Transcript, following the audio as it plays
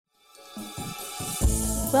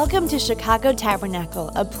Welcome to Chicago Tabernacle,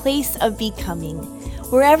 a place of becoming.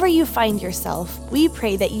 Wherever you find yourself, we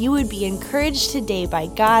pray that you would be encouraged today by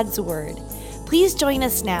God's Word. Please join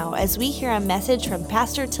us now as we hear a message from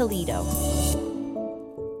Pastor Toledo.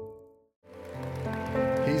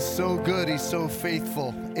 He's so good. He's so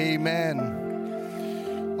faithful.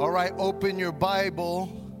 Amen. All right, open your Bible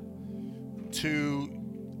to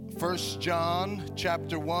 1 John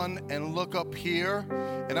chapter 1 and look up here.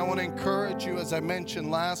 And I want to encourage you, as I mentioned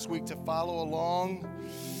last week, to follow along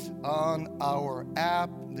on our app.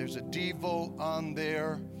 There's a Devo on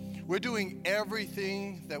there. We're doing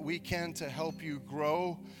everything that we can to help you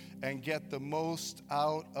grow and get the most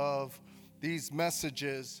out of these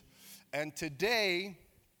messages. And today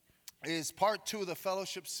is part 2 of the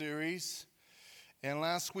fellowship series. And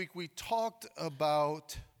last week we talked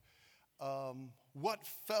about what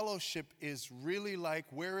fellowship is really like,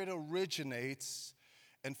 where it originates.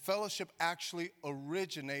 And fellowship actually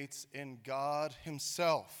originates in God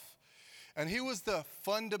Himself. And He was the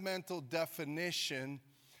fundamental definition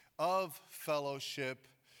of fellowship,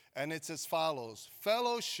 and it's as follows.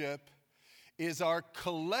 Fellowship is our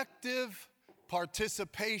collective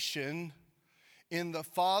participation in the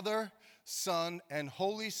Father, Son, and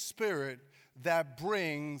Holy Spirit that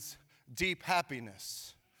brings deep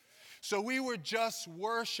happiness. So we were just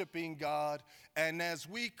worshiping God, and as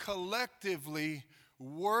we collectively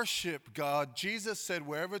worship God, Jesus said,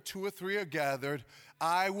 wherever 2 or 3 are gathered,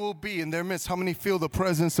 I will be in their midst. How many feel the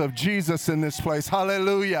presence of Jesus in this place?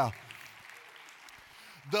 Hallelujah.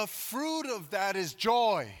 The fruit of that is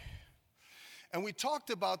joy. And we talked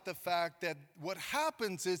about the fact that what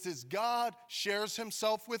happens is God shares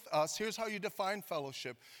Himself with us. Here's how you define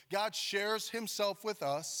fellowship. God shares Himself with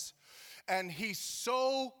us, and He's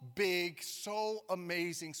so big, so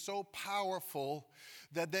amazing, so powerful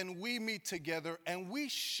that then we meet together and we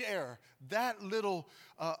share that little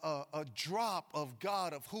a drop of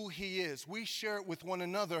God, of who He is. We share it with one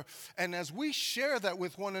another. And as we share that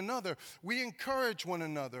with one another, we encourage one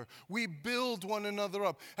another. We build one another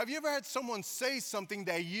up. Have you ever had someone say something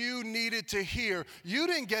that you needed to hear? You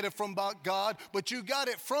didn't get it from God, but you got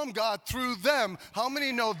it from God through them. How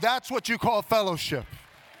many know that's what you call fellowship?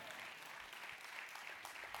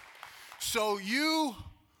 So you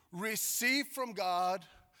receive from God,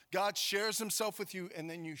 God shares Himself with you, and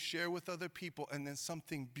then you share with other people, and then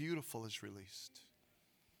something beautiful is released.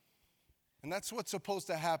 And that's what's supposed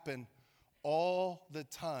to happen all the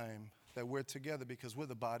time that we're together, because we're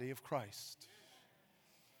the body of Christ.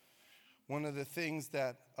 One of the things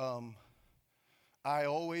that I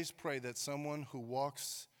always pray that someone who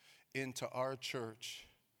walks into our church,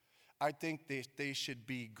 I think they should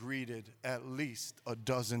be greeted at least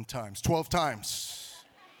 12 times. 12 times.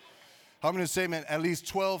 I'm going to say, man, at least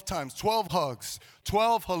 12 times. 12 hugs.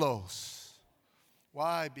 12 hellos.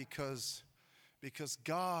 Why? Because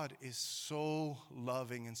God is so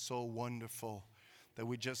loving and so wonderful that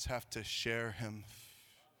we just have to share Him.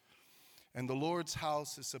 And the Lord's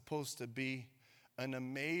house is supposed to be an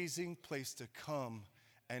amazing place to come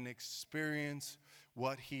and experience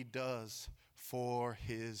what He does for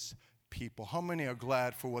His people. How many are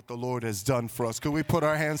glad for what the Lord has done for us? Could we put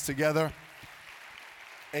our hands together?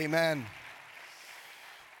 Amen.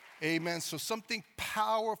 Amen. So something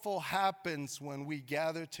powerful happens when we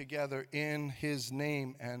gather together in His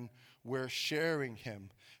name and we're sharing Him.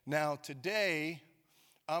 Now today,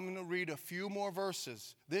 I'm going to read a few more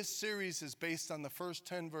verses. This series is based on the first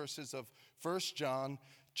 10 verses of 1 John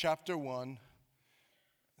chapter 1.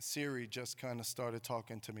 Siri just kind of started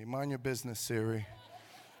talking to me. Mind your business, Siri.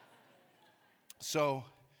 So,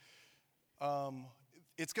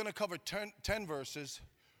 it's going to cover 10 verses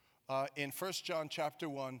in 1 John chapter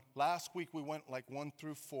 1. Last week we went like 1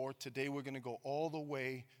 through 4. Today we're going to go all the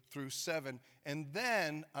way through 7. And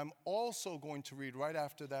then I'm also going to read right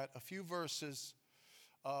after that a few verses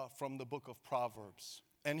from the book of Proverbs.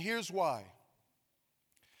 And here's why.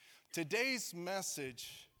 Today's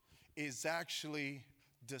message is actually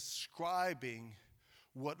describing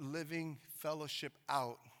what living fellowship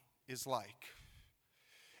out is like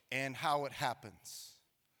and how it happens.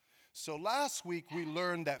 So last week we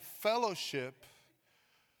learned that fellowship,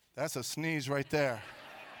 that's a sneeze right there.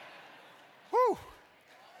 Whew.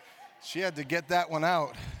 She had to get that one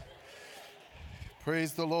out.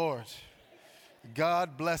 Praise the Lord.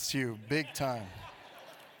 God bless you big time.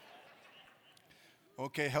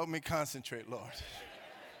 Okay, help me concentrate, Lord.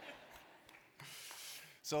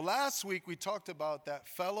 So last week we talked about that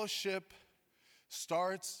fellowship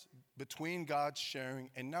starts between God's sharing,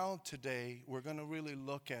 and now today we're going to really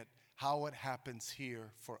look at how it happens here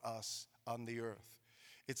for us on the earth.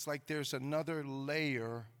 It's like there's another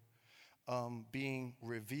layer being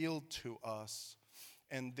revealed to us.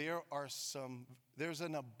 And there's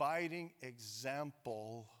an abiding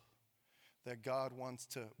example that God wants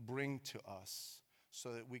to bring to us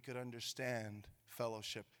so that we could understand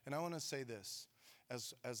fellowship. And I want to say this.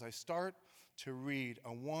 As I start to read, I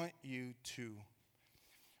want you to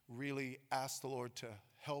really ask the Lord to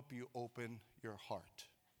help you open your heart.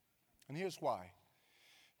 And here's why.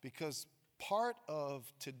 Because part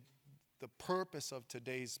of the purpose of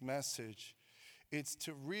today's message is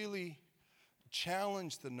to really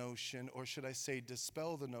challenge the notion, or should I say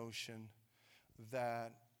dispel the notion,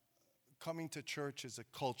 that coming to church is a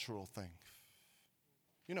cultural thing.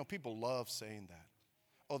 You know, people love saying that.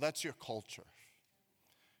 Oh, that's your culture.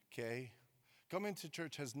 Okay? Coming to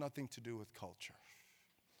church has nothing to do with culture.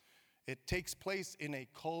 It takes place in a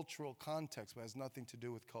cultural context, but has nothing to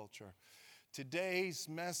do with culture. Today's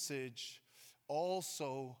message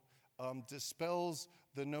also dispels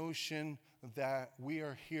the notion that we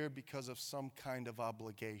are here because of some kind of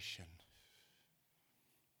obligation.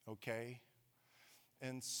 Okay?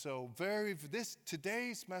 And so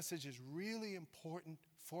today's message is really important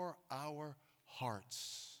for our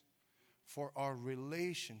hearts, for our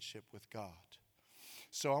relationship with God.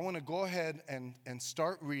 So I want to go ahead and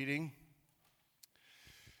start reading.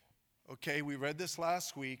 Okay, we read this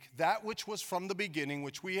last week. That which was from the beginning,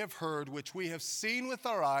 which we have heard, which we have seen with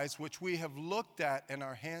our eyes, which we have looked at and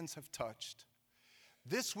our hands have touched.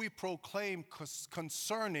 This we proclaim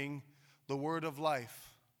concerning the word of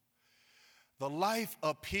life. The life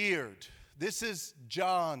appeared. This is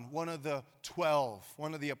John, one of the 12,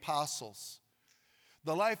 one of the apostles.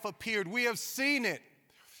 The life appeared. We have seen it.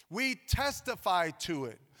 We testify to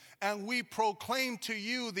it. And we proclaim to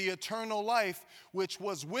you the eternal life which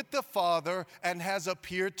was with the Father and has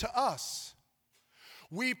appeared to us.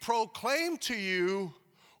 We proclaim to you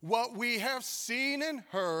what we have seen and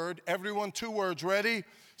heard. Everyone, 2 words, ready?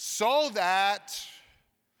 So that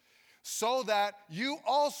you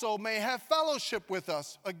also may have fellowship with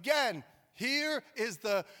us. Again, here is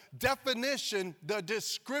the definition, the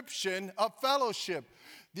description of fellowship.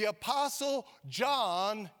 The Apostle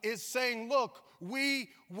John is saying, look, we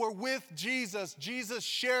were with Jesus. Jesus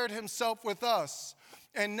shared himself with us.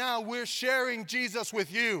 And now we're sharing Jesus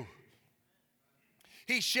with you.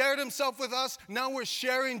 He shared himself with us. Now we're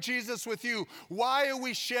sharing Jesus with you. Why are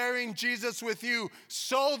we sharing Jesus with you?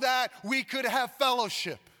 So that we could have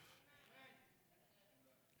fellowship.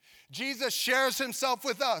 Jesus shares himself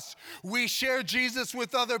with us. We share Jesus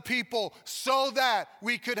with other people so that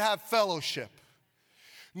we could have fellowship.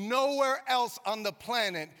 Nowhere else on the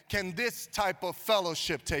planet can this type of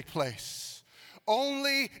fellowship take place.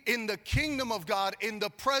 Only in the kingdom of God, in the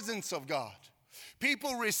presence of God.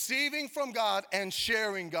 People receiving from God and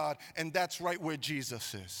sharing God. And that's right where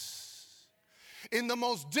Jesus is. In the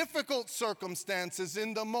most difficult circumstances,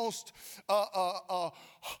 in the most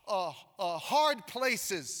hard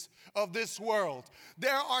places of this world,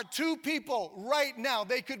 there are 2 people right now.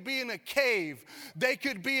 They could be in a cave. They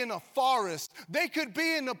could be in a forest. They could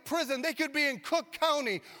be in a prison. They could be in Cook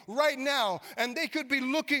County right now. And they could be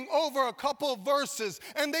looking over a couple of verses.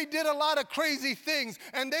 And they did a lot of crazy things.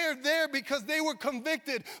 And they're there because they were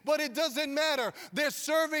convicted. But it doesn't matter. They're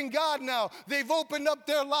serving God now. They've opened up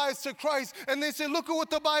their lives to Christ. And they say, look at what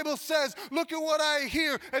the Bible says. Look at what I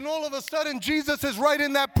hear. And all of a sudden, Jesus is right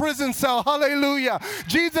in that prison cell. Hallelujah.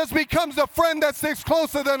 Jesus becomes a friend that sticks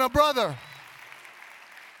closer than a brother.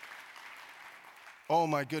 Oh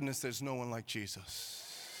my goodness, there's no one like Jesus.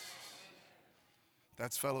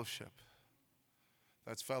 That's fellowship.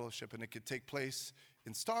 That's fellowship. And it could take place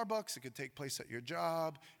in Starbucks. It could take place at your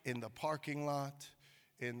job, in the parking lot,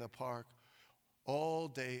 in the park. All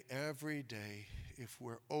day, every day, if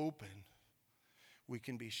we're open, we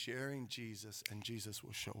can be sharing Jesus and Jesus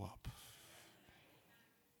will show up.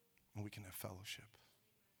 And we can have fellowship.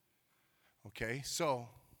 Okay, so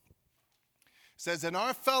it says, and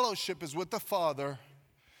our fellowship is with the Father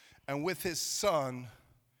and with his Son,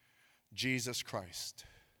 Jesus Christ.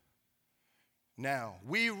 Now,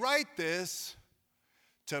 we write this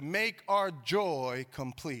to make our joy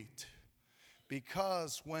complete,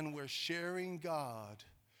 because when we're sharing God,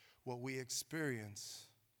 what we experience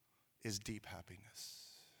is deep happiness.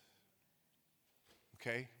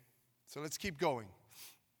 Okay, so let's keep going.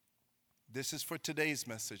 This is for today's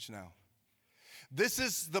message now. This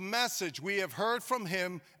is the message we have heard from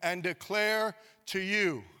him and declare to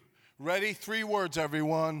you. Ready? 3 words,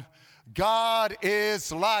 everyone. God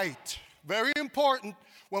is light. Very important.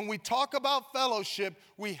 When we talk about fellowship,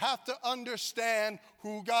 we have to understand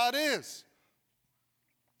who God is.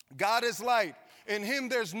 God is light. In him,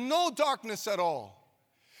 there's no darkness at all.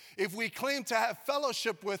 If we claim to have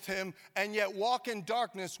fellowship with him and yet walk in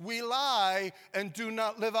darkness, we lie and do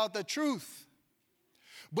not live out the truth.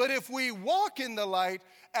 But if we walk in the light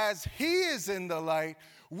as he is in the light,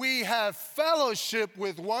 we have fellowship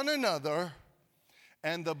with one another,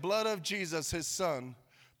 and the blood of Jesus, his son,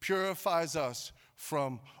 purifies us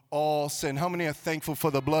from all sin. How many are thankful for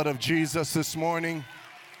the blood of Jesus this morning?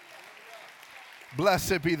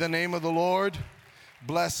 Blessed be the name of the Lord.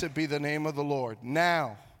 Blessed be the name of the Lord.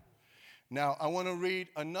 Now, I want to read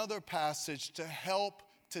another passage to help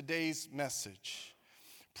today's message.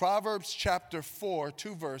 Proverbs chapter 4,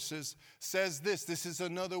 2 verses, says this. This is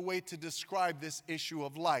another way to describe this issue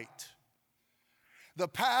of light. The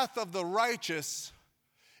path of the righteous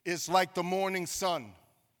is like the morning sun,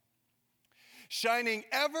 shining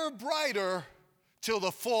ever brighter till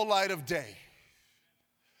the full light of day.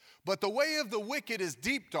 But the way of the wicked is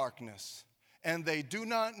deep darkness, and they do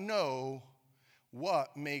not know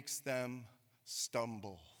what makes them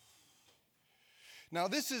stumble. Now,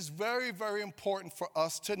 this is very, very important for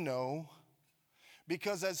us to know,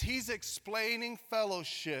 because as he's explaining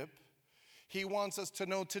fellowship, he wants us to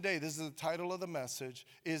know today, this is the title of the message,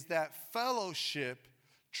 is that fellowship,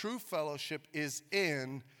 true fellowship, is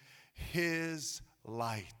in his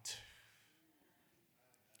light.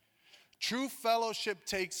 True fellowship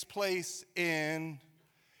takes place in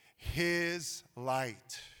his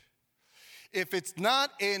light. If it's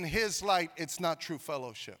not in his light, it's not true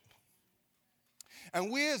fellowship. And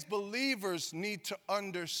we as believers need to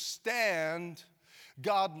understand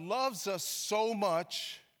God loves us so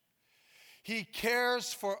much. He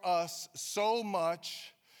cares for us so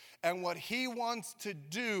much. And what he wants to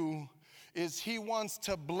do is he wants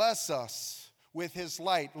to bless us with his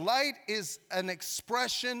light. Light is an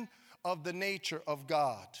expression of the nature of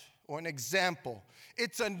God, or an example.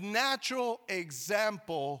 It's a natural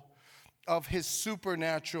example of his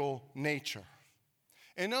supernatural nature.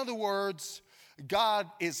 In other words, God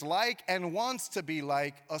is like and wants to be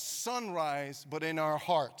like a sunrise, but in our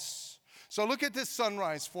hearts. So look at this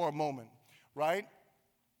sunrise for a moment, right?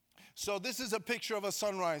 So this is a picture of a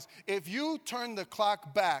sunrise. If you turn the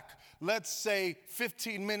clock back, let's say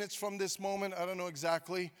 15 minutes from this moment, I don't know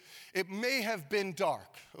exactly, it may have been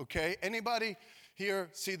dark, okay? Anybody here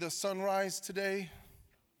see the sunrise today?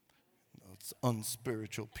 No, it's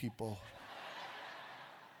unspiritual people.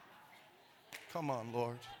 Come on,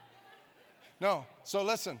 Lord. No, so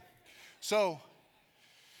listen. So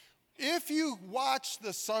if you watch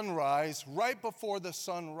the sunrise, right before the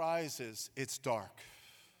sun rises, it's dark.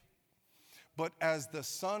 But as the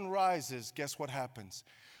sun rises, guess what happens?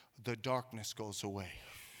 The darkness goes away.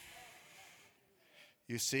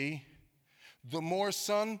 You see? The more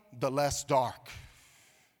sun, the less dark.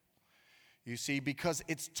 You see, because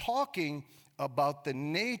it's talking about the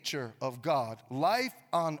nature of God. Life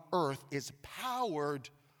on earth is powered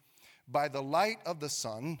by the light of the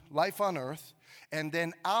sun, life on earth, and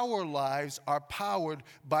then our lives are powered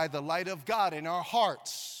by the light of God in our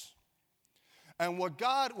hearts. And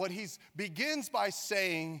what he begins by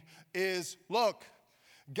saying is, look,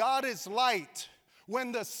 God is light.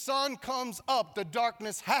 When the sun comes up, the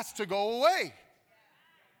darkness has to go away.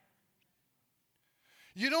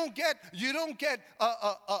 You don't get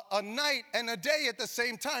a night and a day at the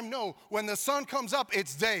same time. No, when the sun comes up,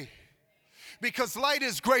 it's day. Because light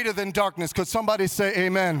is greater than darkness. Could somebody say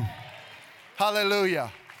amen?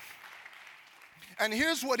 Hallelujah. And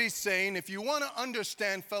here's what he's saying. If you want to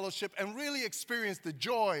understand fellowship and really experience the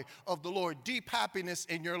joy of the Lord, deep happiness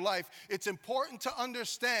in your life, it's important to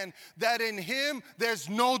understand that in him, there's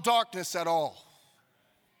no darkness at all.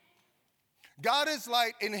 God is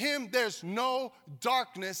light. In him, there's no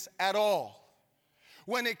darkness at all.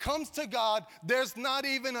 When it comes to God, there's not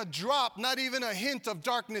even a drop, not even a hint of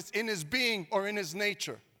darkness in his being or in his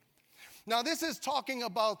nature. Now, this is talking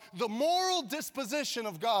about the moral disposition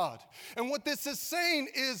of God. And what this is saying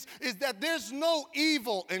is that there's no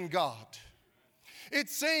evil in God.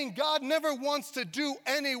 It's saying God never wants to do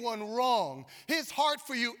anyone wrong. His heart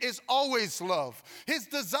for you is always love. His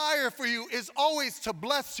desire for you is always to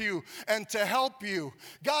bless you and to help you.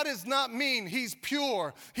 God is not mean. He's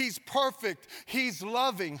pure. He's perfect. He's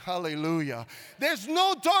loving. Hallelujah. There's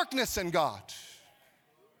no darkness in God.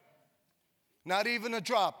 Not even a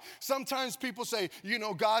drop. Sometimes people say,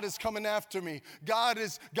 God is coming after me. God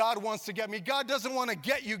wants to get me. God doesn't want to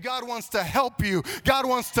get you. God wants to help you. God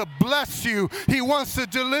wants to bless you. He wants to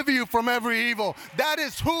deliver you from every evil. That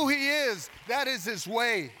is who he is. That is his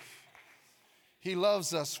way. He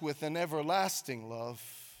loves us with an everlasting love.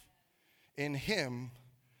 In him,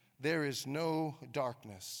 there is no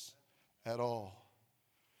darkness at all.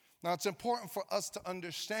 Now, it's important for us to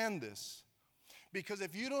understand this, Because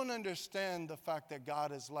if you don't understand the fact that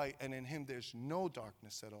God is light and in him there's no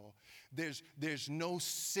darkness at all, there's no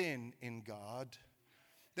sin in God,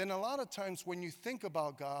 then a lot of times when you think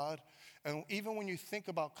about God, and even when you think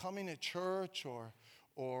about coming to church or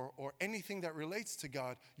anything that relates to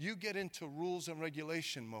God, you get into rules and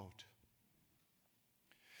regulation mode.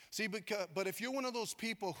 See, but if you're one of those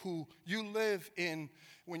people who you live in,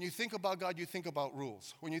 when you think about God, you think about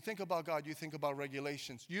rules. When you think about God, you think about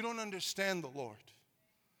regulations. You don't understand the Lord.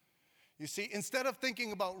 You see, instead of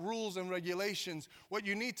thinking about rules and regulations, what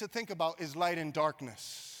you need to think about is light and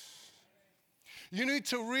darkness. You need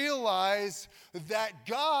to realize that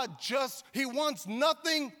God he wants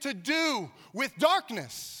nothing to do with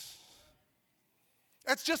darkness.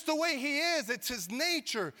 That's just the way he is. It's his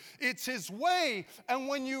nature. It's his way. And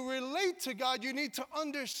when you relate to God, you need to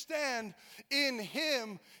understand in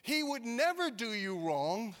him, he would never do you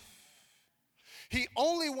wrong. He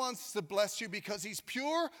only wants to bless you because he's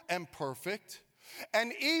pure and perfect.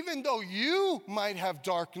 And even though you might have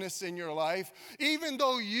darkness in your life, even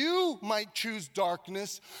though you might choose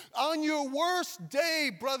darkness, on your worst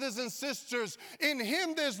day, brothers and sisters, in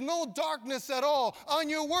him there's no darkness at all. On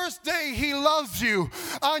your worst day, he loves you.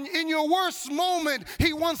 In your worst moment,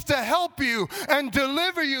 he wants to help you and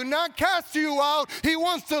deliver you, not cast you out. He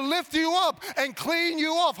wants to lift you up and clean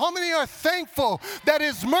you off. How many are thankful that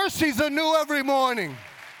his mercies are new every morning?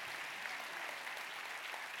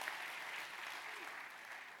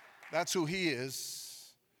 That's who he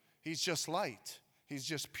is. He's just light. He's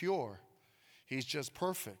just pure. He's just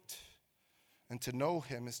perfect. And to know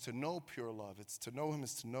him is to know pure love. It's to know him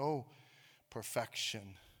is to know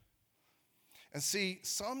perfection. And see,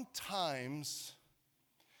 sometimes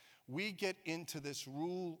we get into this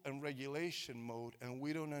rule and regulation mode and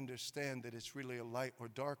we don't understand that it's really a light or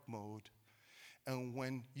dark mode. And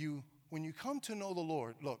when you come to know the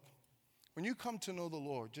Lord, look, when you come to know the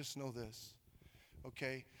Lord, just know this,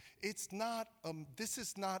 okay? This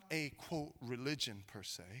is not a, quote, religion per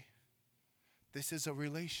se. This is a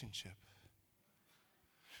relationship.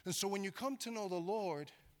 And so when you come to know the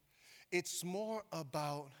Lord, it's more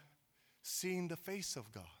about seeing the face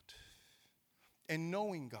of God and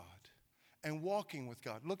knowing God and walking with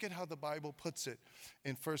God. Look at how the Bible puts it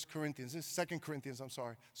in 2 Corinthians,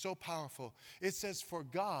 so powerful. It says, for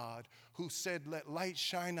God, who said, let light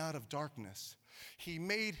shine out of darkness, he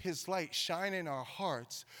made his light shine in our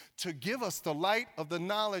hearts to give us the light of the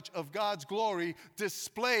knowledge of God's glory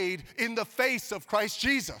displayed in the face of Christ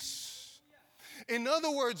Jesus. In other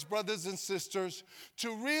words, brothers and sisters,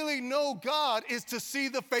 to really know God is to see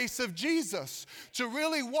the face of Jesus. To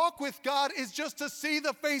really walk with God is just to see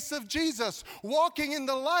the face of Jesus. Walking in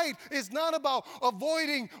the light is not about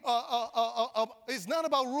is not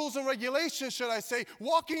about rules and regulations, should I say.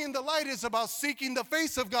 Walking in the light is about seeking the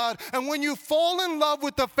face of God. And when you fall in love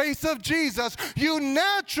with the face of Jesus, you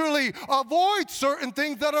naturally avoid certain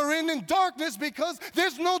things that are in darkness because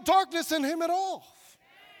there's no darkness in him at all.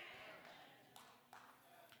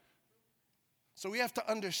 So we have to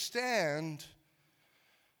understand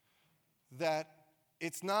that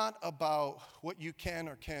it's not about what you can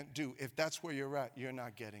or can't do. If that's where you're at, you're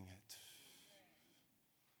not getting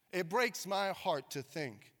it. It breaks my heart to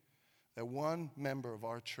think that one member of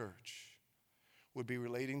our church would be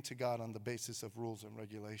relating to God on the basis of rules and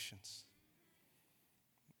regulations.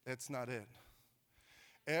 That's not it.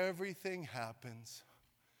 Everything happens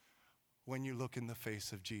when you look in the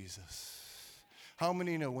face of Jesus. How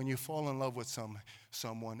many know when you fall in love with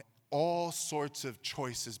someone, all sorts of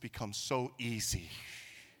choices become so easy?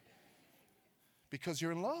 Because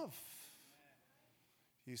you're in love,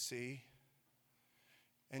 you see.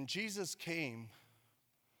 And Jesus came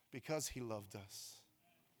because he loved us.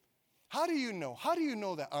 How do you know? How do you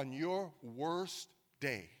know that on your worst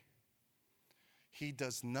day, he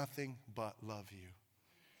does nothing but love you?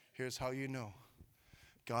 Here's how you know.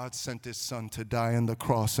 God sent his son to die on the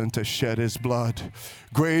cross and to shed his blood.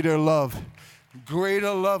 Greater love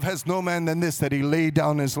has no man than this, that he laid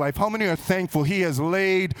down his life. How many are thankful he has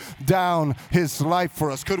laid down his life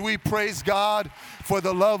for us? Could we praise God for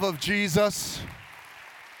the love of Jesus?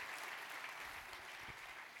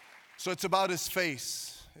 So it's about his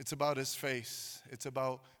face. It's about his face. It's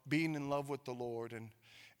about being in love with the Lord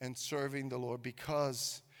and serving the Lord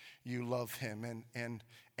because you love him.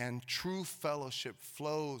 And true fellowship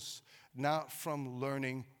flows not from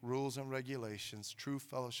learning rules and regulations. True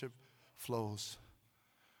fellowship flows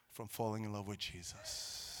from falling in love with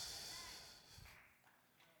Jesus.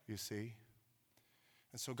 You see?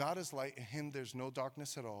 And so God is light. In him there's no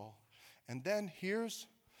darkness at all. And then here's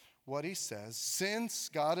what he says. Since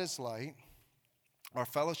God is light, Our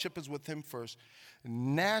fellowship is with him first.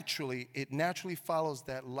 Naturally, it naturally follows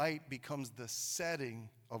that light becomes the setting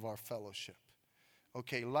of our fellowship.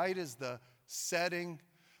 Okay, light is the setting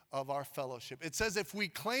of our fellowship. It says if we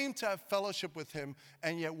claim to have fellowship with him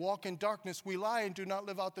and yet walk in darkness, we lie and do not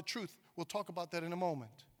live out the truth. We'll talk about that in a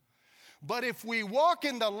moment. But if we walk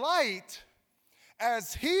in the light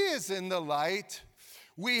as he is in the light,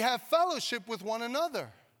 we have fellowship with one another.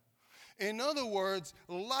 In other words,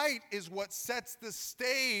 light is what sets the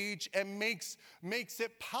stage and makes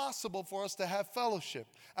it possible for us to have fellowship.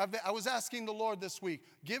 I was asking the Lord this week,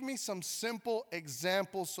 give me some simple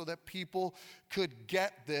examples so that people could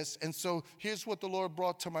get this. And so here's what the Lord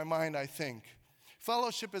brought to my mind, I think.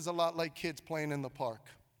 Fellowship is a lot like kids playing in the park.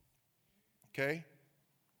 Okay?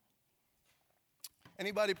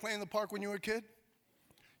 Anybody play in the park when you were a kid?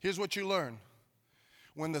 Here's what you learn.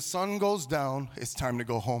 When the sun goes down, it's time to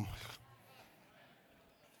go home.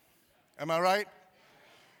 Am I right?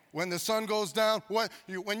 When the sun goes down,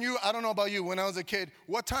 I don't know about you, when I was a kid,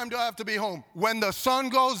 what time do I have to be home? When the sun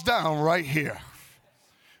goes down, right here.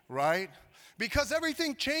 Right? Because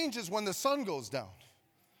everything changes when the sun goes down.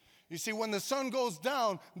 You see, when the sun goes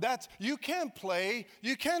down, you can't play,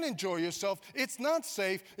 you can't enjoy yourself. It's not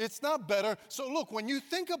safe, it's not better. So look, when you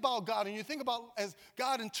think about God and you think about as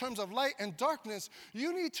God in terms of light and darkness,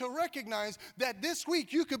 you need to recognize that this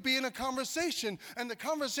week you could be in a conversation and the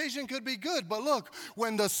conversation could be good. But look,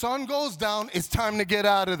 when the sun goes down, it's time to get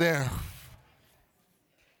out of there.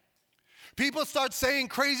 People start saying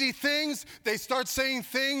crazy things. They start saying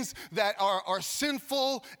things that are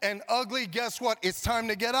sinful and ugly. Guess what? It's time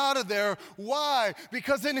to get out of there. Why?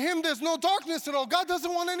 Because in him there's no darkness at all. God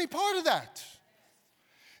doesn't want any part of that.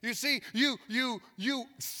 You see, you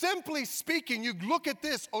simply speaking, you look at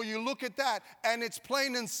this or you look at that, and it's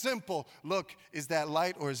plain and simple. Look, is that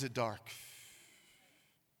light or is it dark?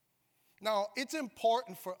 Now, it's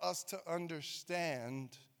important for us to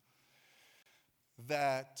understand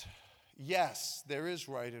that yes, there is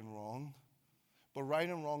right and wrong, but right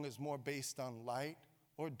and wrong is more based on light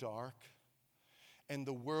or dark. And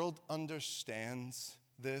the world understands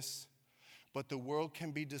this, but the world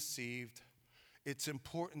can be deceived. It's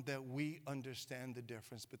important that we understand the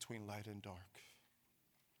difference between light and dark.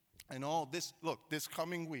 And all this, look, this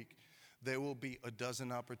coming week, there will be a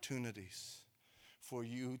dozen opportunities for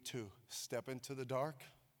you to step into the dark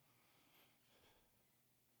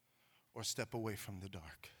or step away from the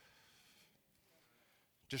dark.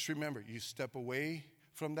 Just remember, you step away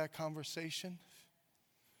from that conversation,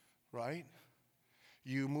 right?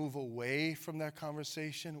 You move away from that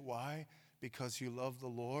conversation. Why? Because you love the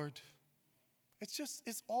Lord.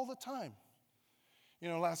 It's all the time. You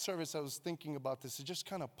know, last service I was thinking about this. It just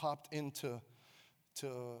kind of popped into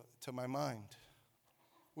my mind.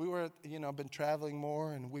 We were, I've been traveling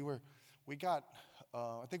more, and I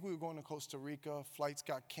think we were going to Costa Rica. Flights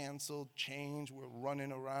got canceled, changed. We're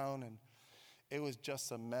running around, and it was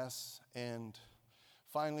just a mess. And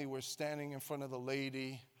finally, we're standing in front of the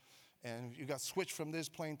lady, and you got switched from this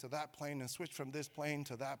plane to that plane and switched from this plane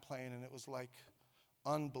to that plane. And it was like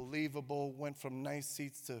unbelievable. Went from nice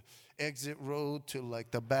seats to exit row to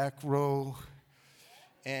like the back row.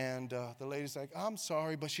 And the lady's like, I'm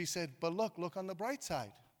sorry. But she said, but look on the bright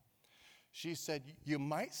side. She said, you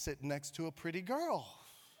might sit next to a pretty girl.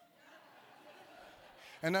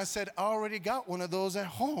 And I said, I already got one of those at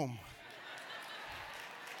home.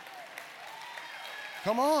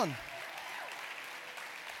 Come on.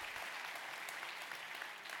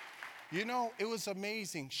 You know, it was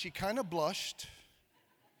amazing. She kind of blushed,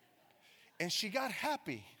 and she got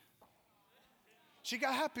happy. She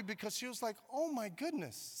got happy because she was like, oh my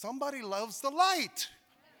goodness, somebody loves the light.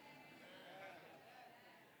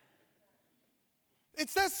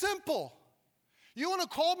 It's that simple. You want to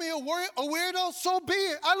call me a weirdo? So be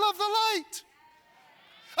it. I love the light.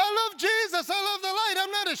 I love Jesus. I love the light.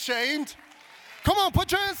 I'm not ashamed. Come on,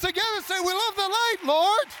 put your hands together and say, we love the light,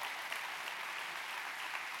 Lord.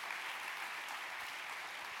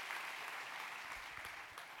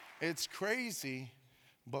 It's crazy,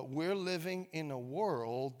 but we're living in a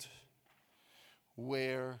world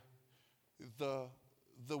where the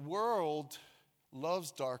world loves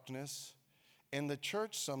darkness, and the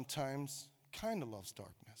church sometimes kind of loves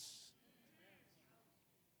darkness.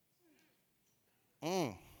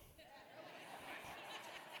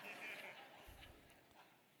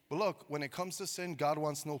 But look, when it comes to sin, God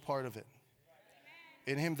wants no part of it.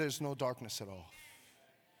 In him, there's no darkness at all.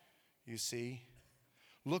 You see?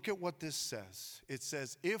 Look at what this says. It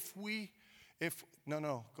says, go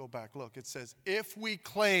back. Look, it says, if we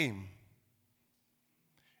claim.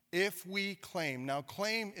 Now,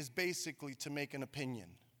 claim is basically to make an opinion,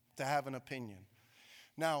 to have an opinion.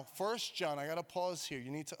 Now, 1 John, I got to pause here.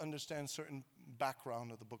 You need to understand certain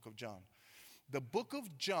background of the book of John. The book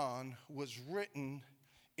of John was written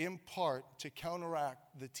in part to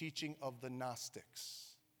counteract the teaching of the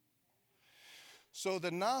Gnostics. So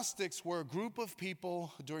the Gnostics were a group of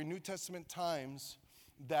people during New Testament times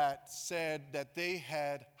that said that they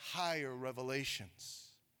had higher revelations.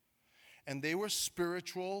 And they were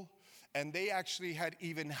spiritual, and they actually had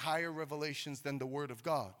even higher revelations than the Word of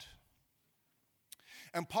God.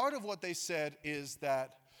 And part of what they said is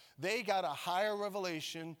that they got a higher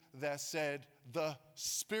revelation that said the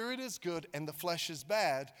spirit is good and the flesh is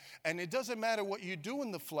bad. And it doesn't matter what you do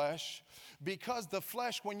in the flesh, because the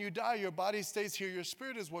flesh, when you die, your body stays here. Your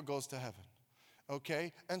spirit is what goes to heaven.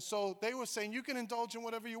 Okay? And so they were saying you can indulge in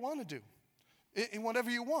whatever you want to do. In whatever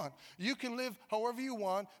you want. You can live however you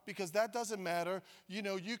want, because that doesn't matter. You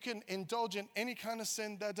know, you can indulge in any kind of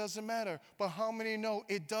sin, that doesn't matter. But how many know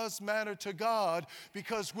it does matter to God,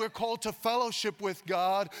 because we're called to fellowship with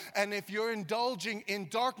God. And if you're indulging in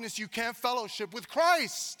darkness, you can't fellowship with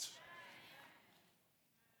Christ.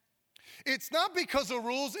 It's not because of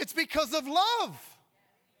rules, it's because of love.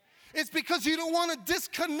 It's because you don't want to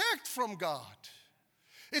disconnect from God.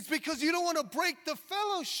 It's because you don't want to break the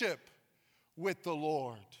fellowship with the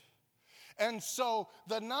Lord. And so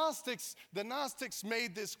the Gnostics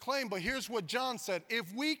made this claim, but here's what John said.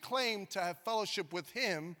 If we claim to have fellowship with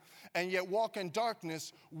him and yet walk in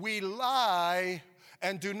darkness, we lie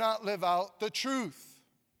and do not live out the truth.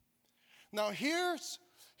 Now here's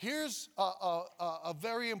a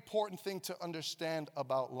very important thing to understand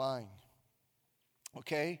about lying.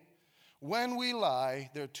 Okay? When we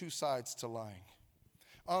lie, there are two sides to lying.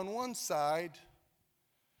 On one side,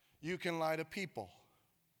 you can lie to people.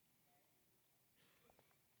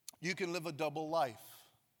 You can live a double life.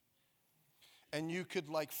 And you could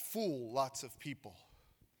fool lots of people.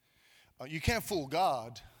 You can't fool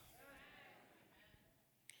God.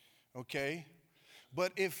 Okay?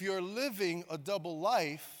 But if you're living a double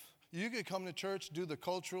life, you could come to church, do the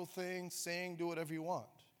cultural thing, sing, do whatever you want.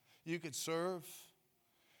 You could serve,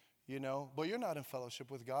 but you're not in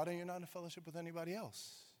fellowship with God, and you're not in fellowship with anybody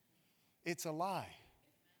else. It's a lie.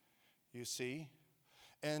 You see?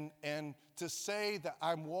 And to say that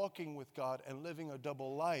I'm walking with God and living a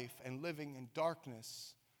double life and living in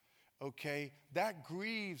darkness, okay, that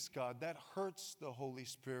grieves God. That hurts the Holy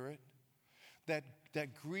Spirit. That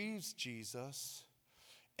grieves Jesus.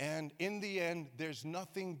 And in the end, there's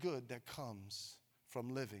nothing good that comes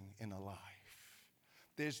from living in a lie.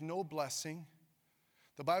 There's no blessing.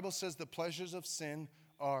 The Bible says the pleasures of sin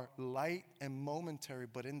are light and momentary,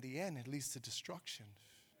 but in the end, it leads to destruction.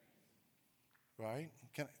 Right?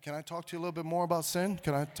 Can I talk to you a little bit more about sin?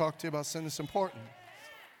 Can I talk to you about sin? It's important.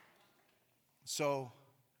 So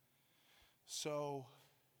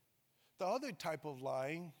the other type of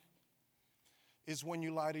lying is when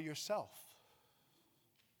you lie to yourself.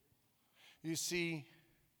 You see,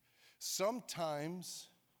 sometimes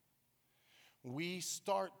we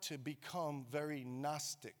start to become very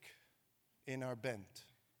Gnostic in our bent.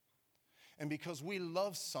 And because we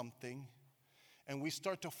love something, and we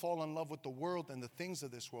start to fall in love with the world and the things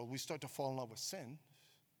of this world, we start to fall in love with sin.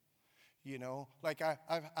 Like I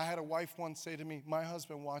had a wife once say to me, my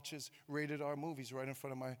husband watches rated R movies right in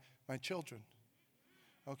front of my children.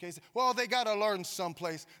 Okay, so, well, they got to learn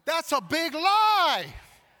someplace. That's a big lie.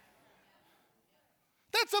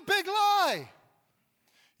 That's a big lie.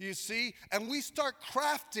 You see, and we start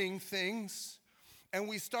crafting things, and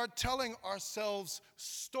we start telling ourselves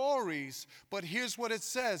stories. But here's what it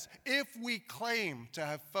says. If we claim to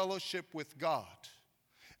have fellowship with God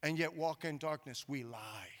and yet walk in darkness, we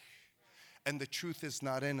lie. And the truth is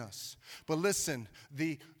not in us. But listen,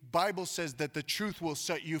 the Bible says that the truth will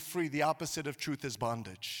set you free. The opposite of truth is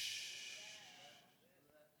bondage.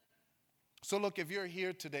 So look, if you're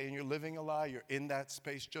here today and you're living a lie, you're in that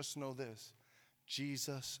space, just know this.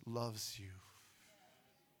 Jesus loves you.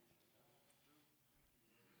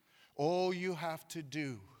 All you have to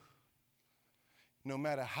do, no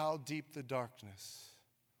matter how deep the darkness,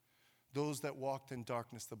 those that walked in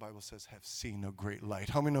darkness, the Bible says, have seen a great light.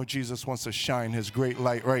 How many know Jesus wants to shine his great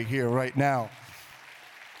light right here, right now?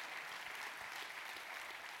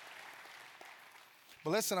 But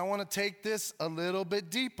listen, I want to take this a little bit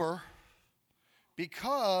deeper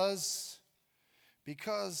because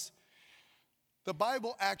the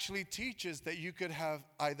Bible actually teaches that you could have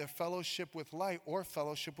either fellowship with light or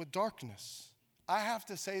fellowship with darkness. I have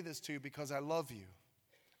to say this to you because I love you.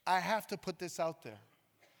 I have to put this out there.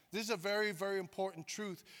 This is a very, very important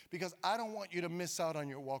truth because I don't want you to miss out on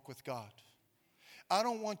your walk with God. I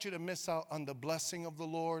don't want you to miss out on the blessing of the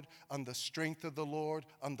Lord, on the strength of the Lord,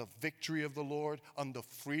 on the victory of the Lord, on the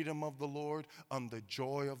freedom of the Lord, on the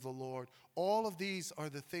joy of the Lord. All of these are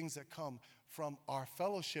the things that come from our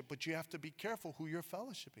fellowship, but you have to be careful who you're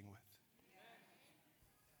fellowshipping with.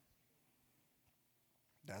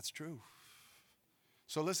 That's true.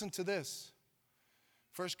 So listen to this.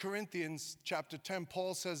 1 Corinthians chapter 10,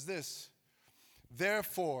 Paul says this,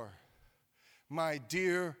 therefore, my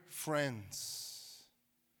dear friends,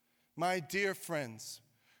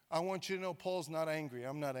 I want you to know Paul's not angry.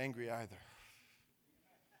 I'm not angry either.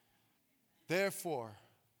 Therefore,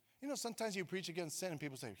 sometimes you preach against sin and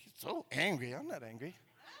people say, he's so angry. I'm not angry.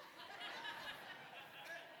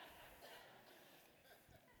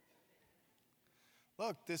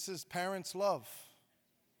 Look, this is parents' love.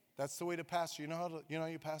 That's the way to pastor. You know how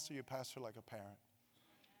you pastor? You pastor like a parent.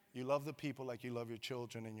 You love the people like you love your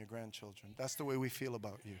children and your grandchildren. That's the way we feel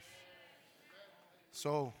about you.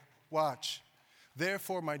 So, watch.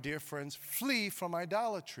 Therefore, my dear friends, flee from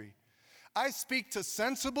idolatry. I speak to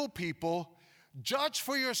sensible people. Judge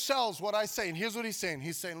for yourselves what I say. And here's what he's saying.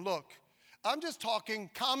 He's saying, look, I'm just talking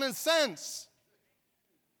common sense.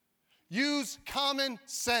 Use common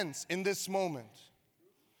sense in this moment.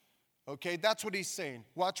 Okay, that's what he's saying.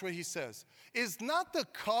 Watch what he says. Is not the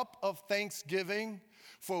cup of thanksgiving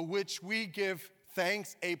for which we give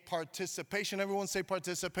thanks a participation? Everyone say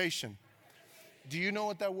participation. Do you know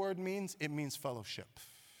what that word means? It means fellowship.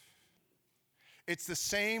 It's the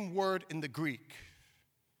same word in the Greek,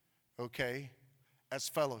 okay, as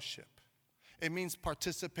fellowship. It means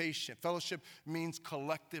participation. Fellowship means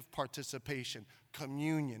collective participation,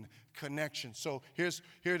 communion, connection. So here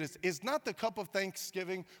it is. Is not the cup of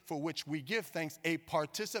thanksgiving for which we give thanks a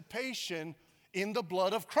participation in the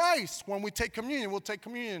blood of Christ? When we take communion, we'll take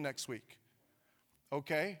communion next week.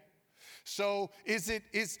 Okay? So is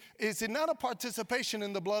it not a participation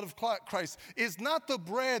in the blood of Christ? Is not the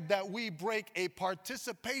bread that we break a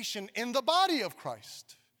participation in the body of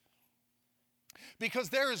Christ? Because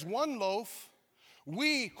there is one loaf.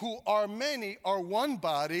 We who are many are one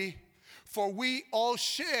body, for we all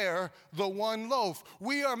share the one loaf.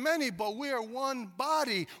 We are many, but we are one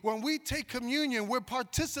body. When we take communion, we're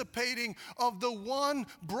participating of the one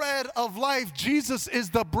bread of life. Jesus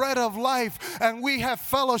is the bread of life, and we have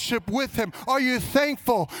fellowship with him. Are you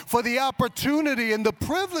thankful for the opportunity and the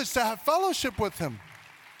privilege to have fellowship with him?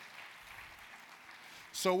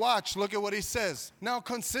 So watch, look at what he says. Now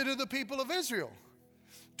consider the people of Israel.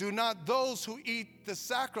 Do not those who eat the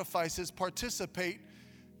sacrifices participate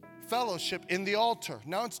fellowship in the altar?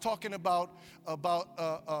 Now it's talking about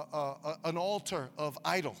an altar of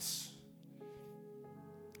idols.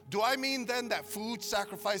 Do I mean then that food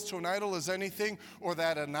sacrificed to an idol is anything, or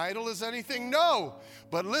that an idol is anything? No.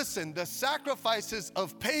 But listen, the sacrifices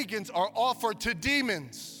of pagans are offered to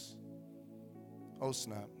demons. Oh,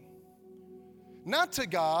 snap. Not to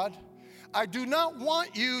God. I do not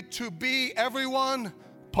want you to be, everyone,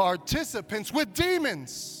 participants with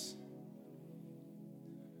demons.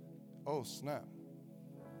 Oh, snap.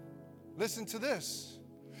 Listen to this.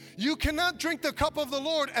 You cannot drink the cup of the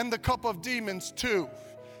Lord and the cup of demons too.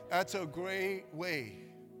 That's a great way.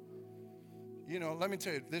 Let me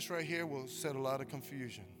tell you, this right here will set a lot of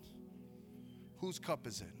confusion. Whose cup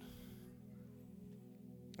is it?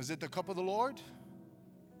 Is it the cup of the Lord?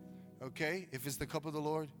 Okay, if it's the cup of the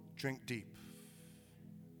Lord, drink deep.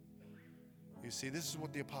 You see, this is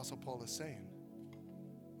what the Apostle Paul is saying.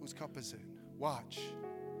 Whose cup is it? Watch.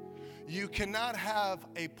 You cannot have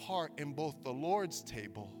a part in both the Lord's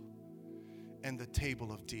table and the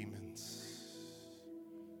table of demons.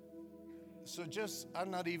 So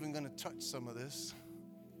I'm not even going to touch some of this.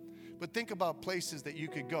 But think about places that you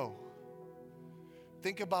could go.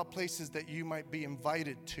 Think about places that you might be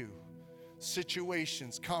invited to.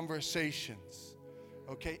 Situations, conversations.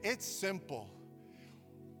 Okay, it's simple.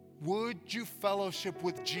 Would you fellowship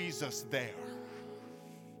with Jesus there?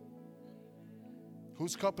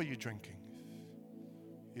 Whose cup are you drinking?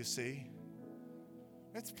 You see?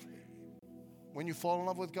 When you fall in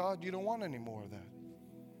love with God, you don't want any more of that.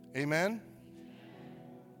 Amen?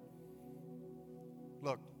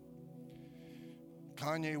 Look,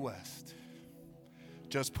 Kanye West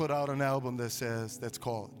just put out an album that's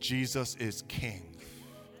called Jesus is King.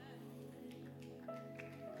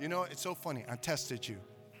 It's so funny. I tested you.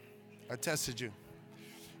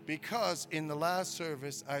 Because in the last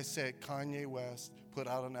service, I said Kanye West put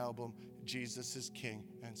out an album, Jesus is King.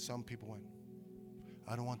 And some people went,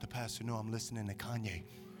 I don't want the pastor to know I'm listening to Kanye.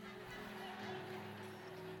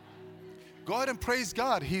 Go ahead and praise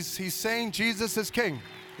God. He's saying Jesus is King.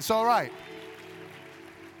 It's all right.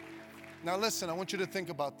 Now listen, I want you to think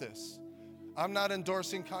about this. I'm not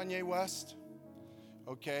endorsing Kanye West,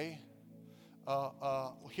 okay?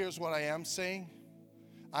 Here's what I am saying.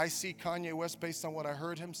 I see Kanye West, based on what I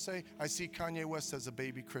heard him say, I see Kanye West as a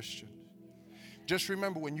baby Christian. Just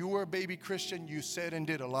remember, when you were a baby Christian, you said and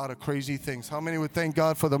did a lot of crazy things. How many would thank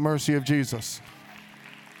God for the mercy of Jesus?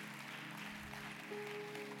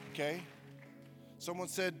 Okay? Someone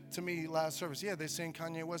said to me last service, yeah, they're saying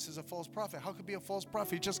Kanye West is a false prophet. How could he be a false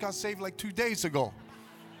prophet? He just got saved like 2 days ago.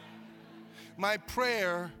 My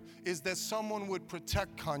prayer is that someone would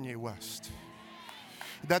protect Kanye West,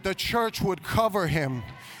 that the church would cover him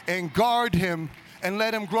and guard him and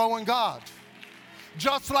let him grow in God,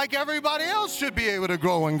 just like everybody else should be able to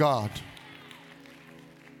grow in God.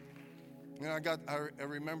 You know, I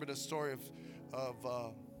remember the story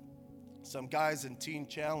of some guys in Teen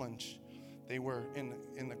Challenge. They were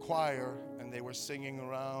in the choir, and they were singing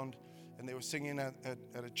around, and they were singing at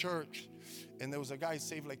a church, and there was a guy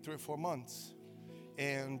saved like 3 or 4 months,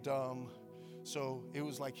 and so it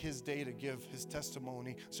was like his day to give his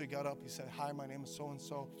testimony. So he got up, he said, hi, my name is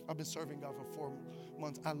so-and-so. I've been serving God for 4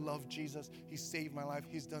 months. I love Jesus. He saved my life.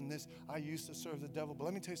 He's done this. I used to serve the devil, but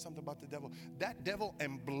let me tell you something about the devil. That devil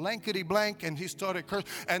and blankety blank, and he started cursing,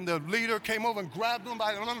 and the leader came over and grabbed him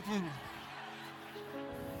by the...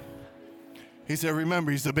 He said,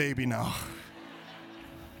 remember, he's a baby now.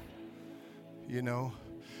 You know,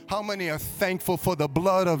 how many are thankful for the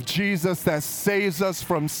blood of Jesus that saves us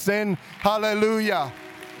from sin? Hallelujah.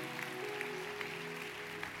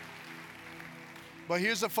 But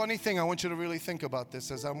here's a funny thing. I want you to really think about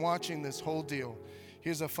this as I'm watching this whole deal.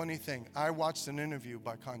 Here's a funny thing. I watched an interview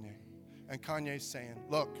by Kanye, and Kanye's saying,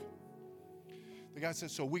 look, the guy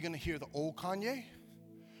said, so we're going to hear the old Kanye?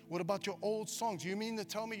 What about your old songs? You mean to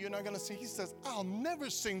tell me you're not going to sing? He says, I'll never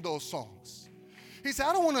sing those songs. He said,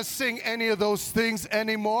 I don't want to sing any of those things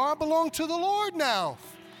anymore. I belong to the Lord now.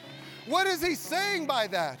 What is he saying by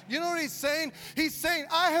that? You know what he's saying? He's saying,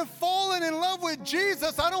 I have fallen in love with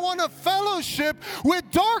Jesus. I don't want to fellowship with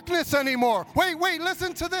darkness anymore. Wait,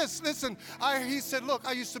 listen to this. Listen, he said, look,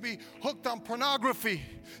 I used to be hooked on pornography.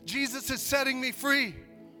 Jesus is setting me free.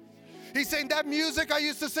 He's saying that music I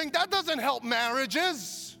used to sing, that doesn't help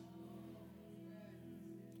marriages.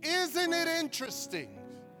 Isn't it interesting?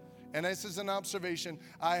 And this is an observation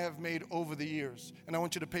I have made over the years. And I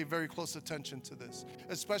want you to pay very close attention to this.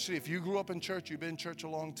 Especially if you grew up in church, you've been in church a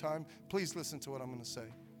long time. Please listen to what I'm going to say.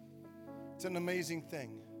 It's an amazing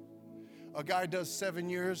thing. A guy does 7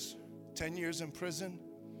 years, 10 years in prison.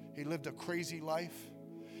 He lived a crazy life.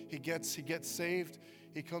 He gets saved.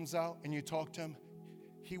 He comes out and you talk to him.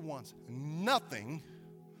 He wants nothing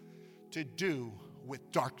to do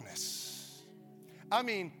with darkness. I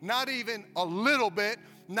mean, not even a little bit,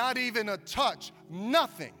 not even a touch,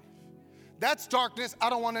 nothing. That's darkness. I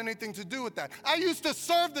don't want anything to do with that. I used to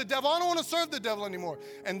serve the devil. I don't want to serve the devil anymore.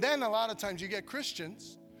 And then a lot of times you get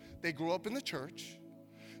Christians, they grew up in the church,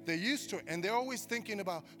 they're used to it, and they're always thinking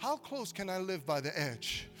about, how close can I live by the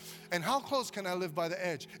edge? And how close can I live by the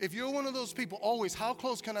edge? If you're one of those people, always, how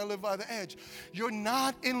close can I live by the edge? You're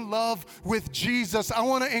not in love with Jesus. I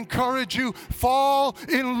want to encourage you, fall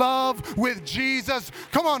in love with Jesus.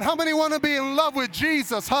 Come on, how many want to be in love with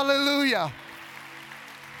Jesus? Hallelujah.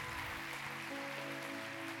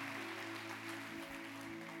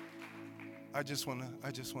 I just want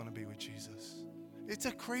to be with Jesus. It's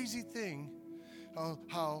a crazy thing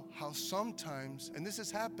how sometimes, and this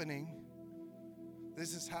is happening,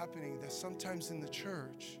 that sometimes in the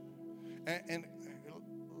church, and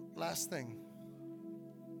last thing,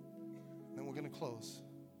 then we're going to close.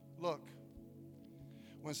 Look,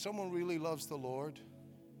 when someone really loves the Lord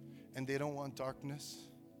and they don't want darkness,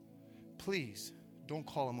 please don't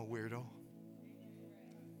call them a weirdo.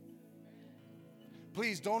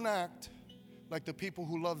 Please don't act like the people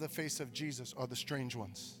who love the face of Jesus are the strange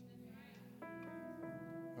ones.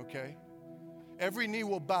 Okay? Every knee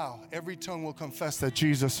will bow. Every tongue will confess that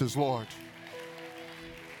Jesus is Lord.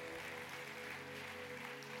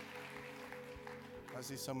 I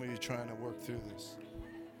see some of you trying to work through this.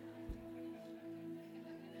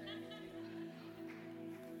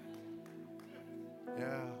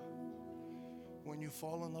 Yeah. When you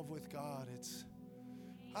fall in love with God, it's,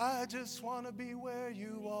 I just want to be where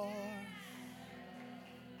you are.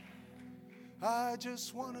 I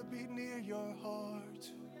just want to be near your heart.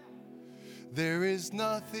 There is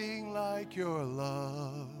nothing like your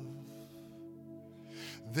love.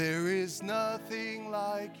 There is nothing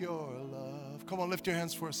like your love. Come on, lift your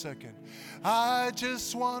hands for a second. I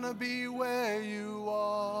just want to be where you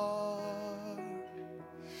are.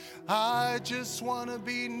 I just want to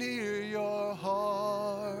be near your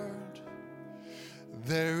heart.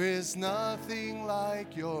 There is nothing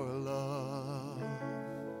like your love.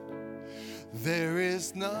 There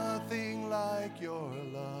is nothing like your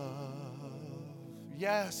love.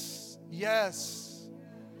 Yes, yes,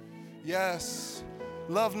 yes.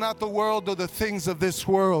 Love not the world or the things of this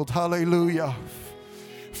world. Hallelujah.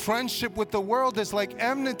 Friendship with the world is like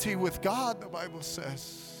enmity with God, the Bible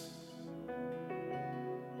says.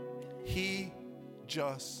 He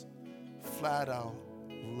just flat out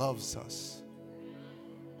loves us.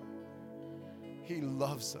 He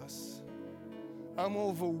loves us. I'm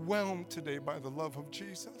overwhelmed today by the love of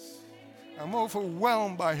Jesus. I'm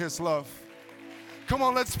overwhelmed by his love. Come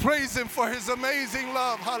on, let's praise him for his amazing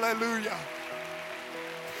love. Hallelujah.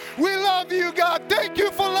 We love you, God. Thank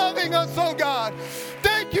you for loving us, oh God.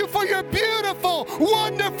 Thank you for your beautiful,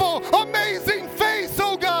 wonderful, amazing face,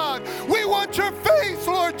 oh God. We want your face,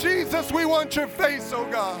 Lord Jesus. We want your face, oh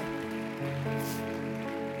God.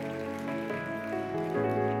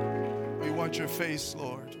 We want your face,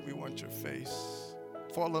 Lord. We want your face.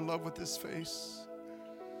 Fall in love with his face.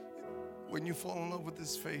 When you fall in love with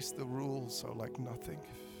his face, the rules are like nothing.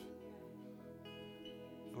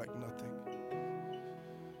 Like nothing.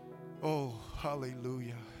 Oh,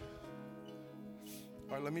 hallelujah.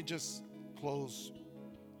 All right, let me just close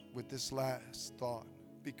with this last thought.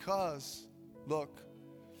 Because, look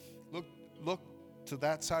to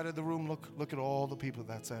that side of the room. Look at all the people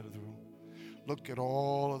that side of the room. Look at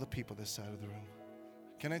all of the people this side of the room.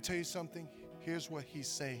 Can I tell you something? Here's what he's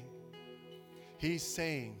saying. He's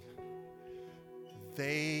saying,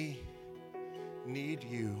 they need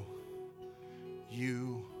you.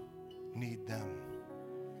 You need them.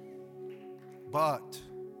 But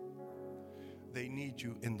they need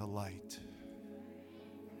you in the light.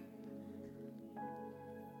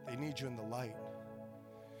 They need you in the light.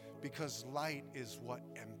 Because light is what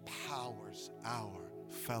empowers our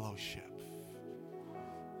fellowship.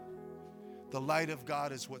 The light of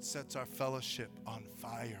God is what sets our fellowship on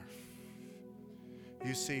fire.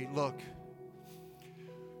 You see, look.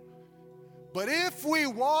 But if we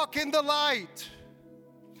walk in the light,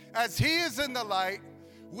 as he is in the light,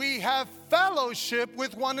 we have fellowship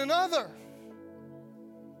with one another.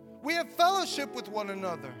 We have fellowship with one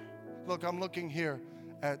another. Look, I'm looking here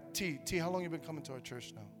at T. T, how long have you been coming to our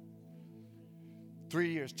church now?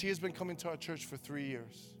 3 years. T has been coming to our church for 3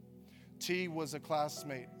 years. T was a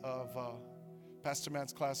classmate of Pastor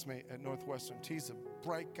Matt's classmate at Northwestern. T's a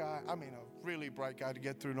bright guy. I mean, a really bright guy to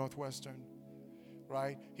get through Northwestern,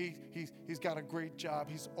 right? He's got a great job.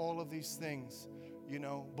 He's all of these things, you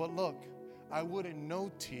know. But look, I wouldn't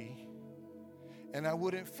know T, and I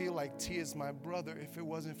wouldn't feel like T is my brother if it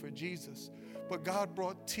wasn't for Jesus. But God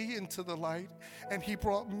brought T into the light, and he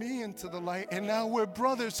brought me into the light, and now we're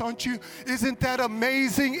brothers, aren't you? Isn't that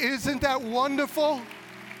amazing? Isn't that wonderful?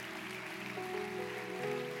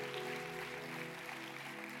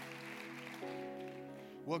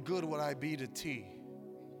 What good would I be to T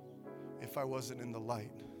if I wasn't in the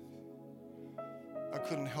light? I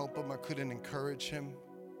couldn't help him. I couldn't encourage him.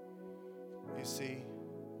 You see,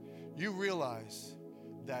 you realize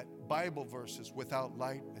that Bible verses without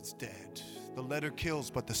light, it's dead. The letter kills,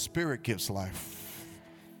 but the Spirit gives life.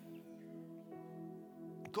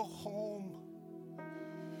 Go home.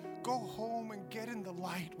 Go home and get in the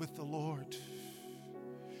light with the Lord.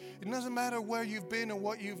 It doesn't matter where you've been and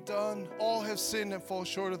what you've done. All have sinned and fall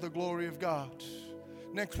short of the glory of God.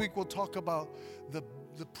 Next week we'll talk about the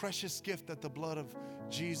precious gift that the blood of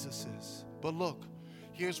Jesus is. But look,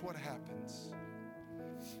 here's what happens.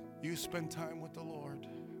 You spend time with the Lord,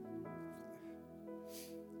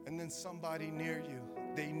 and then somebody near you,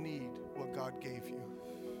 they need what God gave you.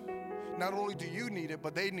 Not only do you need it,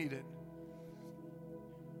 but they need it.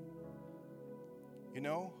 You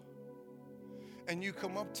know? And you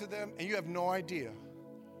come up to them, and you have no idea.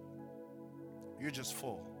 You're just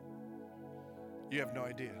full. You have no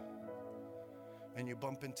idea. And you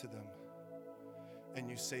bump into them, and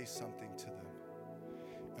you say something to them.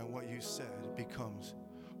 And what you said becomes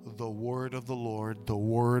the word of the Lord, the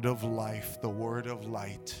word of life, the word of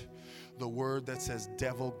light, the word that says,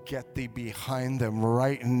 devil, get thee behind them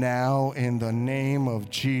right now in the name of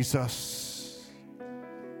Jesus.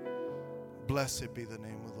 Blessed be the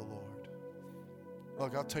name of the Lord.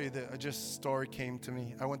 Look, I'll tell you that a story came to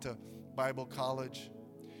me. I went to Bible college,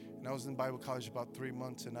 and I was in Bible college about 3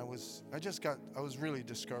 months, and I was really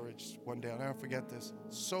discouraged one day. I'll never forget this.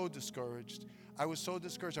 So discouraged. I was so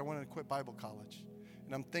discouraged I wanted to quit Bible college.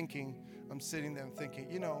 And I'm sitting there and thinking,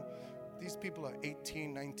 you know, these people are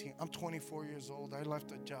 18, 19. I'm 24 years old. I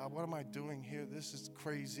left a job. What am I doing here? This is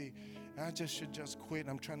crazy. And I should just quit. And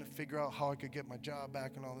I'm trying to figure out how I could get my job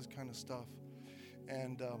back and all this kind of stuff.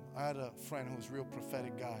 And I had a friend who was a real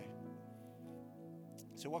prophetic guy.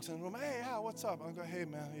 So he walks in the room, hey, Al, what's up? I go, hey,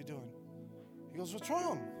 man, how you doing? He goes, what's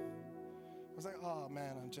wrong? I was like, oh,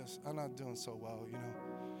 man, I'm not doing so well, you know.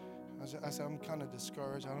 I said, I'm kind of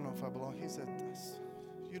discouraged. I don't know if I belong. He said,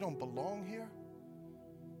 you don't belong here?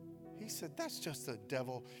 He said, that's just the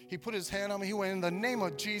devil. He put his hand on me. He went, in the name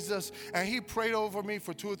of Jesus, and he prayed over me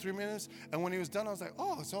for 2 or 3 minutes. And when he was done, I was like,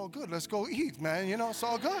 oh, it's all good. Let's go eat, man. You know, it's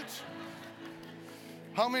all good.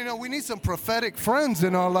 How many know we need some prophetic friends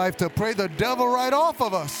in our life to pray the devil right off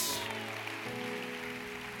of us?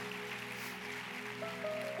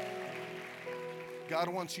 God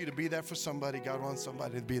wants you to be there for somebody. God wants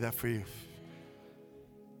somebody to be there for you.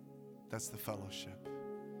 That's the fellowship.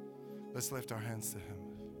 Let's lift our hands to him.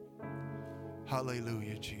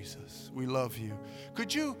 Hallelujah, Jesus. We love you.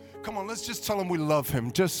 Could you, come on, let's just tell him we love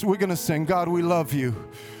him. We're going to sing, God, we love you.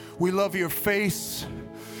 We love your face.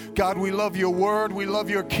 God, we love your word. We love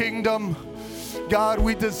your kingdom. God,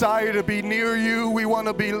 we desire to be near you. We want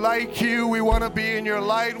to be like you. We want to be in your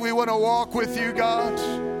light. We want to walk with you, God.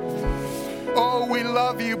 Oh, we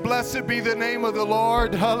love you. Blessed be the name of the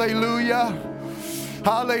Lord. Hallelujah.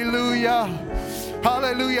 Hallelujah.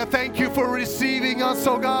 Hallelujah. Thank you for receiving us,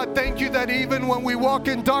 oh God. Thank you that even when we walk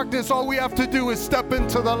in darkness, all we have to do is step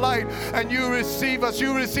into the light and you receive us.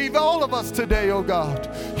 You receive all of us today, oh God.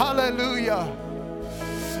 Hallelujah.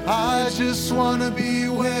 I just want to be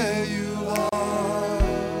where you are.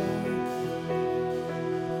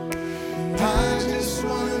 I just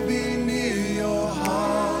want to be near your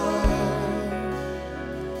heart.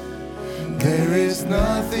 There is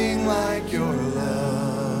nothing like your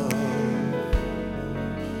love.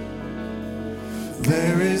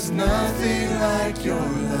 There is nothing like your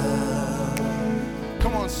love.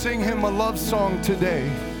 Come on, sing him a love song today.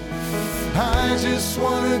 I just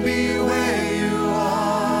want to be where you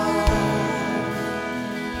are.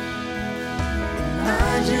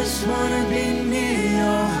 I just want to be near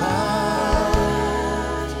your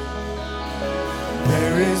heart.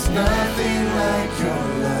 There is nothing like your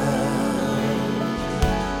love.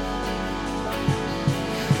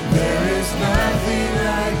 There is nothing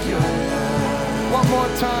like your love. One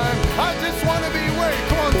more time. I just want to be where.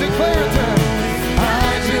 Come on, declare it to him.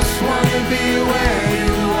 I just want to be where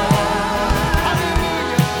you are.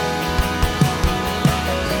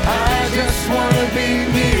 I just want to be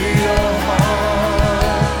near your heart.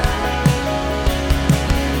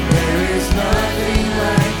 There is nothing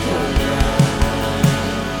like your love.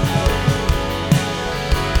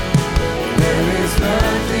 There is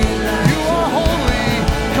nothing like you are holy.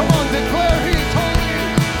 Come on, declare he's holy.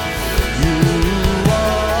 You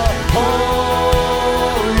are holy,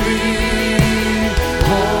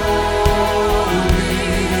 holy,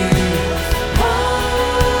 holy.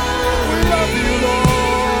 We love you,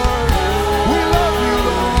 Lord. We love you,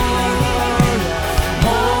 Lord.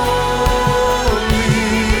 Holy,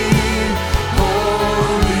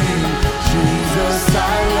 holy. Jesus, I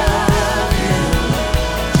love you.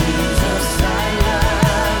 Jesus, I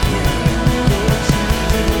love you.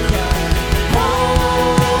 Holy,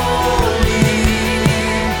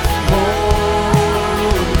 holy.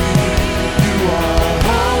 You are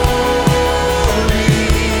holy,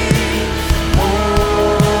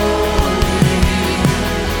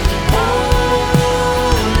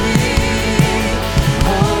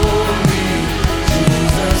 holy,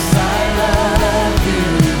 Jesus, I love you.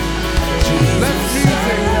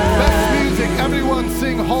 Let's music, everyone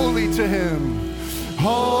sing holy to him.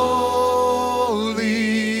 Holy,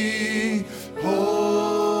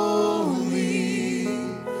 holy,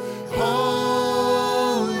 holy,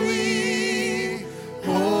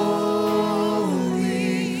 holy.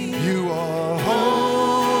 You are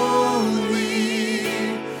holy,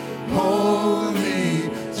 holy.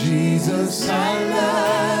 Jesus, I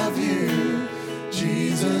love you.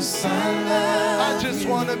 Jesus, I love you. I just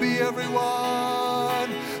want to be everyone.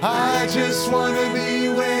 I just want to be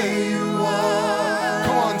where you are.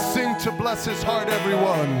 Come on, sing to bless his heart,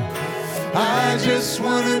 everyone. I just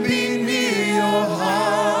want to be near your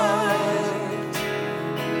heart.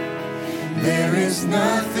 There is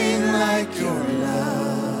nothing like your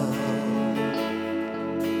love.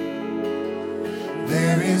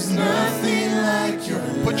 There is nothing like your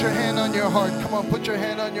love. Put your hand on your heart. Come on, put your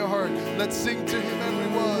hand on your heart. Let's sing to him,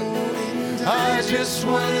 everyone. I just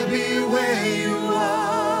want to be where you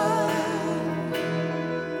are.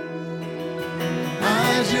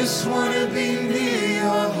 I just want to be near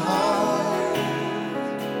your heart.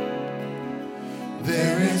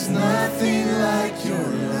 There is nothing like your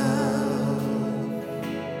love.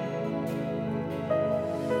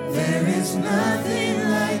 There is nothing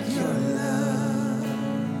like your love.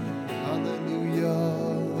 Hallelujah.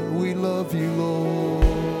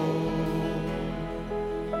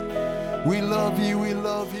 We love you, we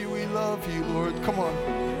love you, we love you, Lord. Come on.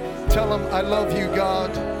 Tell him, I love you,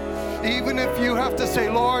 God. Even if you have to say,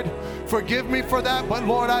 Lord, forgive me for that, but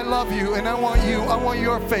Lord, I love you, and I want you. I want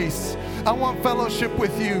your face. I want fellowship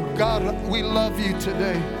with you. God, we love you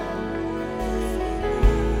today.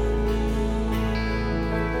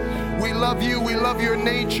 We love you. We love your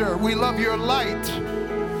nature. We love your light.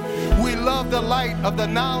 We love the light of the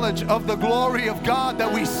knowledge of the glory of God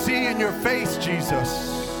that we see in your face, Jesus.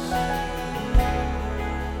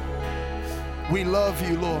 We love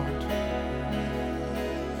you, Lord.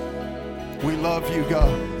 We love you,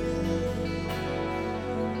 God.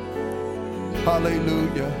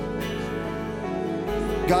 Hallelujah.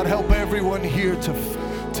 God, help everyone here to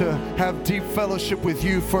have deep fellowship with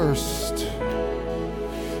you first.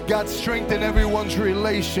 God, strengthen everyone's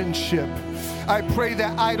relationship. I pray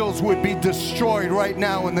that idols would be destroyed right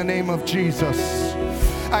now in the name of Jesus.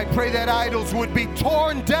 I pray that idols would be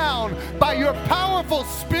torn down by your powerful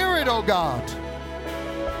Spirit, oh God.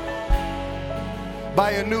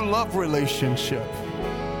 By a new love relationship.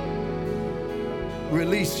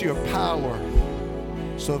 Release your power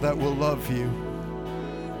so that we'll love you.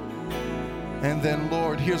 And then,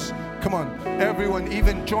 Lord, come on, everyone,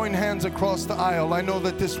 even join hands across the aisle. I know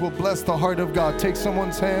that this will bless the heart of God. Take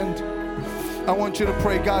someone's hand. I want you to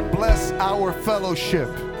pray, God, bless our fellowship.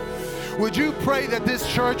 Would you pray that this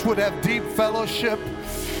church would have deep fellowship?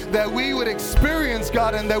 That we would experience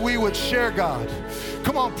God and that we would share God.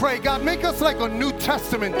 Come on, pray, God, make us like a New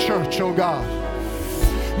Testament church, oh God.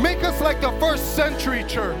 Make us like the first century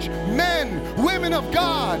church. Men, women of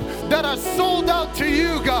God that are sold out to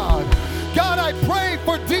you, God. God, I pray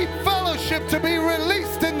for deep fellowship to be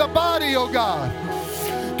released in the body, oh God.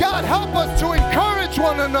 God, help us to encourage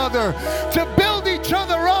one another, to build each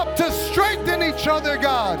other up, to strengthen each other,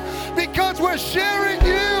 God, because we're sharing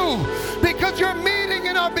you, because you're meeting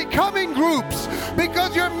in our becoming groups,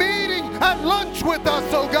 because you're meeting at lunch with us,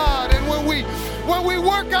 oh God, and when we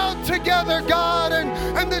work out together, God,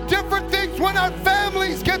 and the different things, when our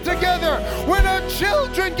families get together, when our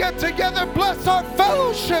children get together, bless our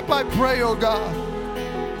fellowship, I pray, oh God.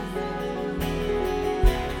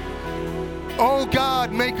 Oh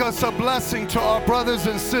God, make us a blessing to our brothers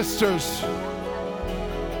and sisters.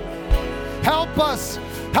 Help us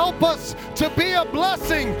to be a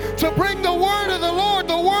blessing, to bring the word of the Lord,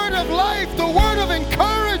 the word of life, the word of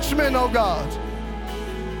encouragement, oh God.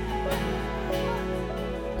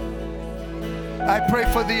 I pray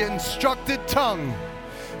for the instructed tongue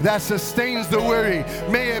that sustains the weary.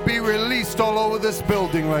 May it be released all over this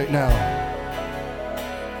building right now.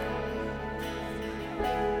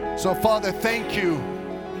 So, Father, thank you.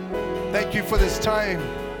 Thank you for this time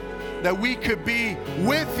that we could be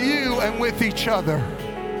with you and with each other.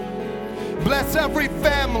 Bless every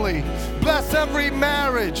family. Bless every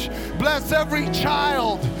marriage. Bless every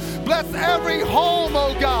child. Bless every home,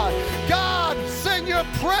 oh God. God, send your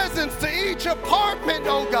presence to each apartment,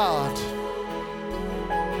 oh God.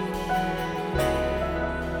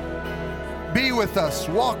 Be with us.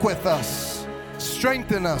 Walk with us.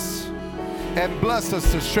 Strengthen us. And bless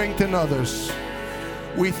us to strengthen others.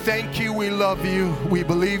 We thank you, we love you, we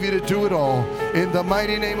believe you to do it all. In the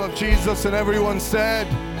mighty name of Jesus, and everyone said,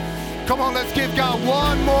 come on, let's give God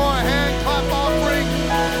one more hand clap offering.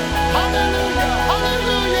 Hallelujah,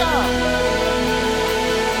 hallelujah.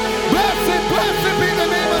 Blessed be the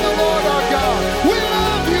name of the Lord our God. We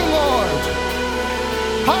love you, Lord.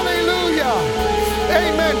 Hallelujah.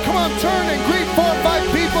 Amen. Come on, turn and greet 4 or 5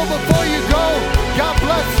 people before you go. God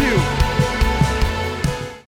bless you.